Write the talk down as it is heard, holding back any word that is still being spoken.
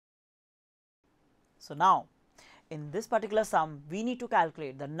So now, in this particular sum, we need to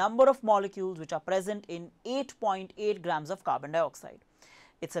calculate the number of molecules which are present in 8.8 grams of carbon dioxide.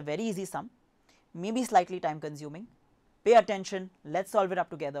 It's a very easy sum, maybe slightly time consuming. Pay attention, let's solve it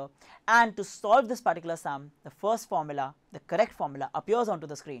up together. And to solve this particular sum, the first formula, the correct formula, appears onto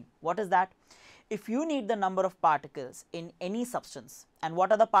the screen. What is that? If you need the number of particles in any substance, and what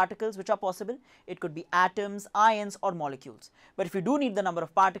are the particles which are possible? It could be atoms, ions or molecules. But if you do need the number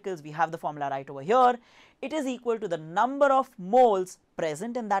of particles, we have the formula right over here. It is equal to the number of moles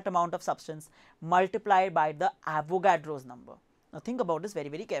present in that amount of substance multiplied by the Avogadro's number. Now think about this very,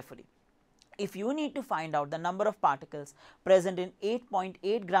 very carefully. If you need to find out the number of particles present in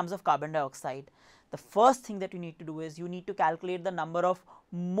 8.8 grams of carbon dioxide, the first thing that you need to do is you need to calculate the number of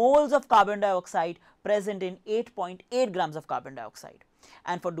moles of carbon dioxide present in 8.8 grams of carbon dioxide.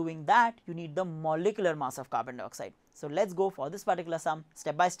 And for doing that, you need the molecular mass of carbon dioxide. So let's go for this particular sum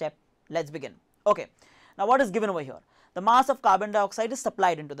step by step. Let's begin. Okay. Now what is given over here? The mass of carbon dioxide is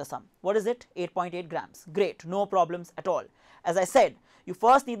supplied into the sum. What is it? 8.8 grams. Great. No problems at all. As I said, you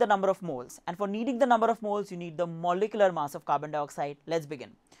first need the number of moles, and for needing the number of moles, you need the molecular mass of carbon dioxide. Let's begin.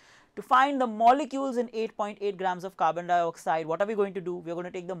 To find the molecules in 8.8 grams of carbon dioxide, what are we going to do? We are going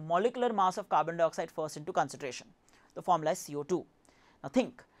to take the molecular mass of carbon dioxide first into consideration. The formula is CO2. Now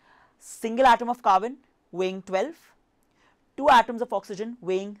think, single atom of carbon weighing 12, 2 atoms of oxygen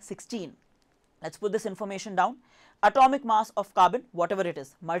weighing 16. Let's put this information down. Atomic mass of carbon, whatever it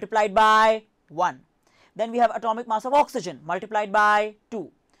is, multiplied by 1. Then we have atomic mass of oxygen multiplied by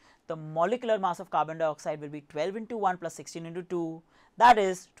 2. The molecular mass of carbon dioxide will be 12 into 1 plus 16 into 2. That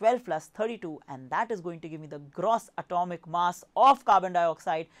is 12 plus 32, and that is going to give me the gross atomic mass of carbon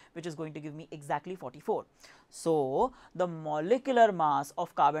dioxide, which is going to give me exactly 44. So the molecular mass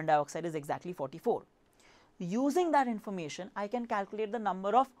of carbon dioxide is exactly 44. Using that information, I can calculate the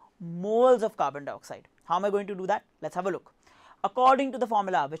number of moles of carbon dioxide. How am I going to do that? Let's have a look. According to the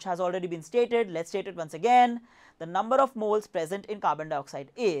formula which has already been stated, let's state it once again. The number of moles present in carbon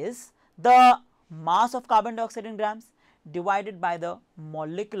dioxide is the mass of carbon dioxide in grams divided by the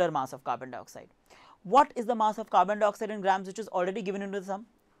molecular mass of carbon dioxide. What is the mass of carbon dioxide in grams, which is already given into the sum?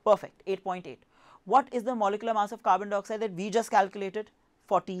 Perfect, 8.8. What is the molecular mass of carbon dioxide that we just calculated?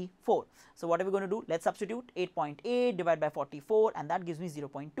 44. So what are we going to do? Let's substitute 8.8 divided by 44, and that gives me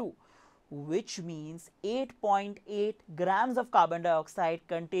 0.2. Which means 8.8 grams of carbon dioxide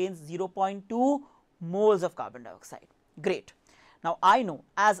contains 0.2 moles of carbon dioxide. Great. Now I know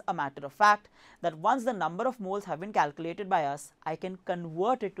as a matter of fact that once the number of moles have been calculated by us, I can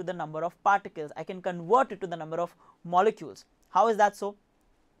convert it to the number of particles. I can convert it to the number of molecules. How is that so?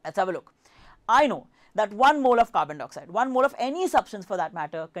 Let's have a look. I know that 1 mole of carbon dioxide, 1 mole of any substance for that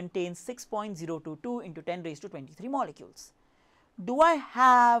matter, contains 6.022 into 10 raised to 23 molecules. Do I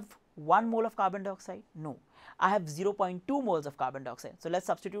have 1 mole of carbon dioxide? No. I have 0.2 moles of carbon dioxide. So let's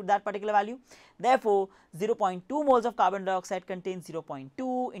substitute that particular value. Therefore, 0.2 moles of carbon dioxide contains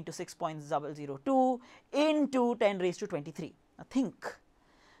 0.2 into 6.002 into 10 raised to 23. Now think,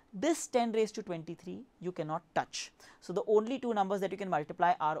 this 10 raised to 23 you cannot touch. So the only two numbers that you can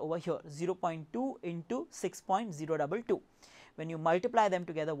multiply are over here, 0.2 into 6.022. When you multiply them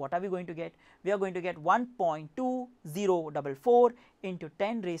together, what are we going to get? We are going to get 1.2044 into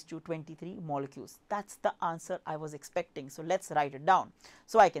 10 raised to 23 molecules. That's the answer I was expecting. So let's write it down.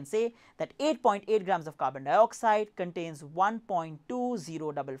 So I can say that 8.8 grams of carbon dioxide contains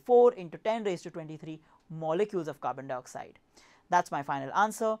 1.2044 into 10 raised to 23 molecules of carbon dioxide. That's my final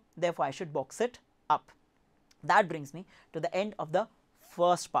answer. Therefore, I should box it up. That brings me to the end of the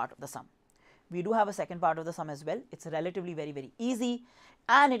first part of the sum. We do have a second part of the sum as well. It's relatively very, very easy,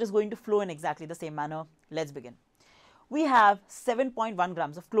 and it is going to flow in exactly the same manner. Let's begin. We have 7.1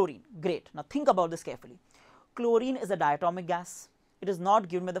 grams of chlorine. Great. Now think about this carefully. Chlorine is a diatomic gas. It is not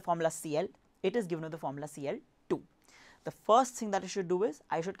given with the formula Cl. It is given with the formula Cl2. The first thing that I should do is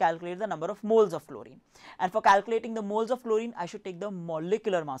I should calculate the number of moles of chlorine. And for calculating the moles of chlorine, I should take the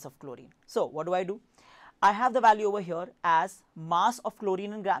molecular mass of chlorine. So what do? I have the value over here as mass of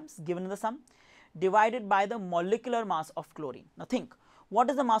chlorine in grams given in the sum divided by the molecular mass of chlorine. Now think, what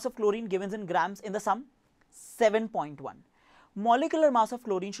is the mass of chlorine given in grams in the sum? 7.1. Molecular mass of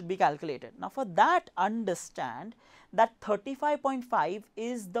chlorine should be calculated. Now for that, understand that 35.5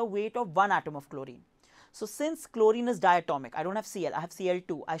 is the weight of 1 atom of chlorine. So since chlorine is diatomic, I don't have Cl, I have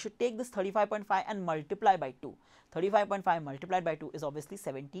Cl2. I should take this 35.5 and multiply by 2. 35.5 multiplied by 2 is obviously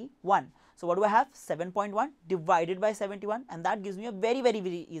 71. So what do I have? 7.1 divided by 71, and that gives me a very, very,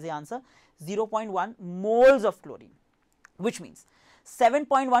 very easy answer, 0.1 moles of chlorine, which means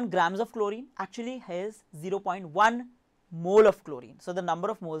 7.1 grams of chlorine actually has 0.1 mole of chlorine. So the number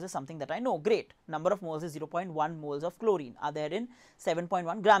of moles is something that I know. Great. Number of moles is 0.1 moles of chlorine are there in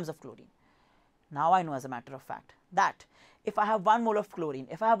 7.1 grams of chlorine. Now I know as a matter of fact that if I have 1 mole of chlorine,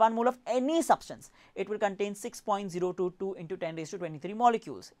 if I have 1 mole of any substance, it will contain 6.022 into 10 raised to 23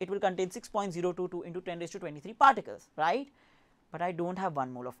 molecules. It will contain 6.022 into 10 raised to 23 particles, right? But I don't have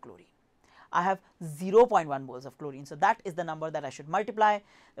 1 mole of chlorine. I have 0.1 moles of chlorine. So that is the number that I should multiply.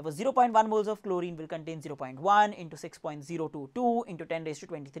 Therefore, 0.1 moles of chlorine will contain 0.1 into 6.022 into 10 raised to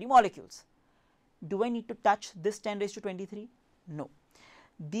 23 molecules. Do I need to touch this 10 raised to 23? No.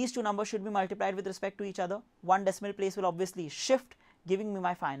 These two numbers should be multiplied with respect to each other. One decimal place will obviously shift, giving me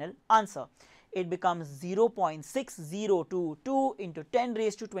my final answer. It becomes 0.6022 into 10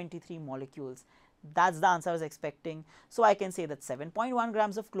 raised to 23 molecules. That's the answer I was expecting. So I can say that 7.1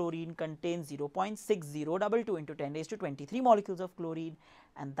 grams of chlorine contains 0.6022 into 10 raised to 23 molecules of chlorine,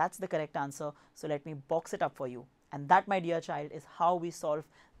 and that's the correct answer. So let me box it up for you. And that, my dear child, is how we solve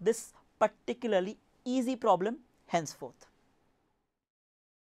this particularly easy problem henceforth.